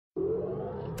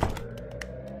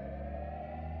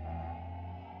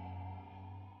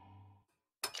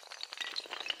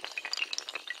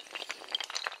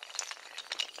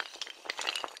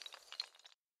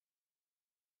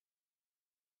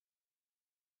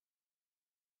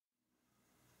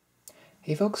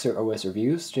Hey folks, here are OS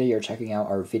Reviews. Today you're checking out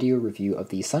our video review of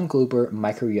the Sungluber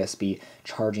micro USB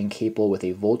charging cable with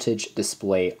a voltage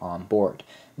display on board.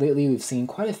 Lately we've seen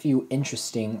quite a few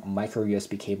interesting micro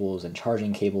USB cables and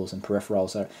charging cables and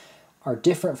peripherals that are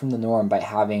different from the norm by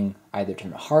having either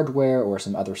different hardware or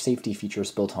some other safety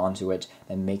features built onto it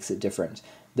that makes it different.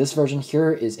 This version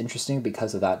here is interesting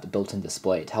because of that built-in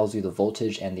display. It tells you the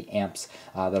voltage and the amps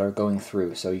that are going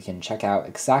through, so you can check out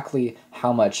exactly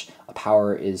how much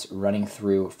power is running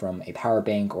through from a power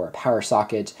bank or a power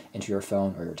socket into your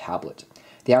phone or your tablet.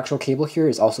 The actual cable here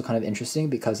is also kind of interesting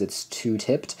because it's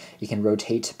two-tipped. You can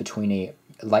rotate between a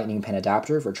lightning pin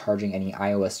adapter for charging any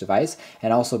iOS device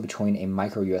and also between a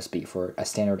micro USB for a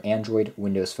standard Android,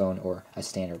 Windows phone, or a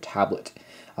standard tablet.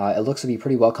 It looks to be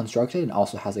pretty well constructed and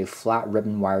also has a flat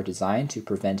ribbon wire design to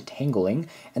prevent tangling,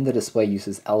 and the display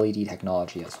uses LED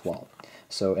technology as well.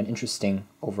 So an interesting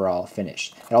overall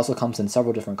finish. It also comes in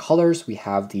several different colors. We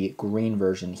have the green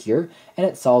version here, and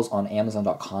it sells on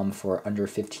Amazon.com for under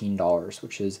 $15,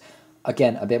 which is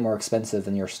again a bit more expensive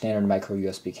than your standard micro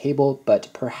USB cable, but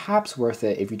perhaps worth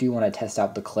it if you do want to test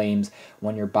out the claims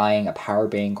when you're buying a power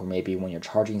bank or maybe when you're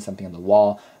charging something on the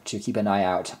wall, to keep an eye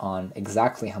out on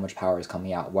exactly how much power is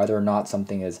coming out, whether or not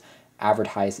something is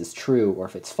advertised as true or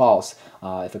if it's false,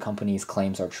 if a company's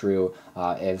claims are true,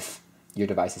 if your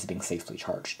device is being safely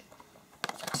charged.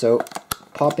 So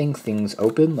popping things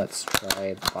open, let's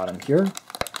try the bottom here.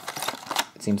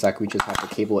 It seems like we just have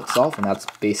the cable itself, and that's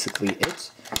basically it.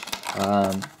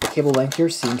 The cable length here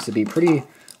seems to be pretty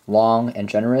long and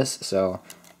generous, so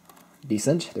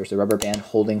decent. There's a rubber band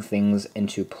holding things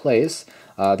into place.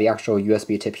 The actual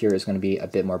USB tip here is going to be a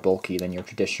bit more bulky than your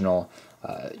traditional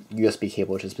USB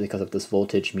cable, just because of this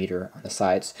voltage meter on the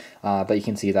sides. But you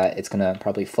can see that it's going to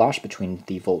probably flash between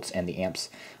the volts and the amps.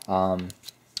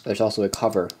 There's also a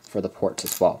cover for the ports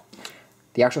as well.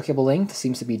 The actual cable length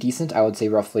seems to be decent. I would say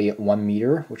roughly 1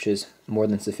 meter, which is more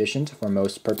than sufficient for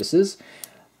most purposes.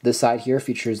 This side here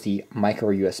features the micro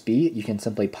USB. You can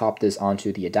simply pop this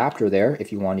onto the adapter there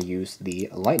if you want to use the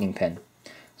lightning pin.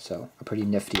 So a pretty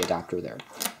nifty adapter there.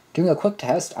 Doing a quick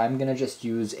test, I'm going to just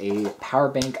use a power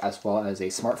bank as well as a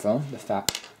smartphone, the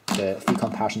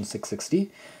Fecon Passion 660.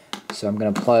 So I'm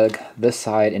going to plug this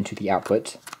side into the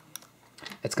output.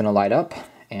 It's going to light up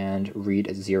and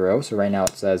read 0. So right now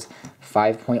it says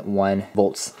 5.1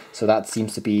 volts. So that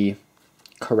seems to be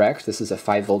correct. This is a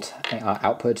 5-volt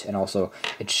output, and also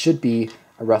it should be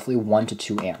roughly 1 to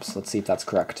 2 amps. Let's see if that's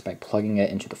correct by plugging it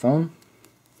into the phone.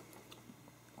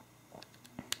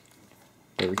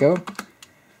 There we go.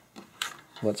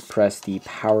 Let's press the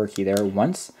power key there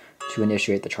once to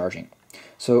initiate the charging.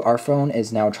 So our phone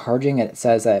is now charging, and it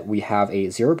says that we have a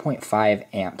 0.5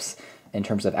 amps in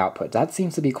terms of output. That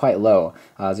seems to be quite low,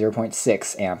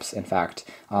 0.6 amps in fact,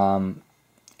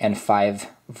 and 5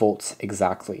 volts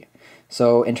exactly.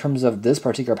 So in terms of this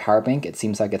particular power bank, it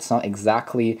seems like it's not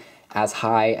exactly as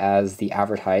high as the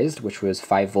advertised, which was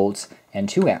 5 volts and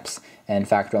 2 amps. And in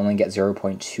fact, we only get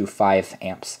 0.25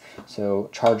 amps. So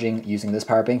charging using this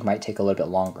power bank might take a little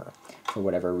bit longer for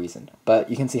whatever reason. But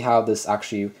you can see how this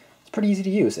actually is pretty easy to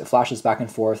use. It flashes back and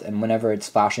forth, and whenever it's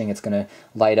flashing, it's going to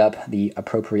light up the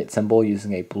appropriate symbol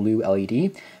using a blue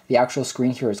LED. The actual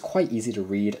screen here is quite easy to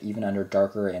read, even under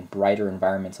darker and brighter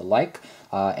environments alike,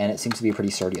 and it seems to be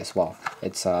pretty sturdy as well.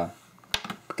 It's going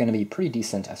to be pretty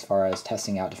decent as far as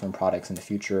testing out different products in the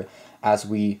future, as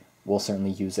we will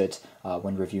certainly use it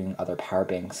when reviewing other power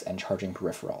banks and charging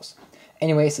peripherals.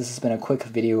 Anyways, this has been a quick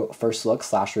video first look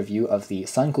 / review of the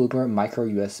Sungluber micro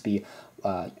USB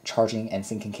charging and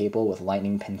syncing cable with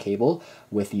lightning pin cable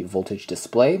with the voltage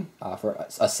display. For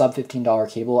a sub $15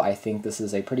 cable, I think this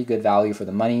is a pretty good value for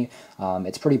the money.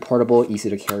 It's pretty portable,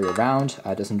 easy to carry around,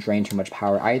 doesn't drain too much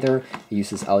power either. It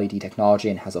uses LED technology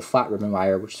and has a flat ribbon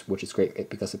wire, which is great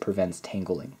because it prevents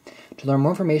tangling. To learn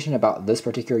more information about this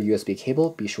particular USB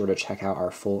cable, be sure to check out our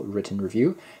full written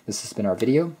review. This has been our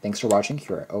video. Thanks for watching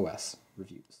here at OS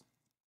Reviews.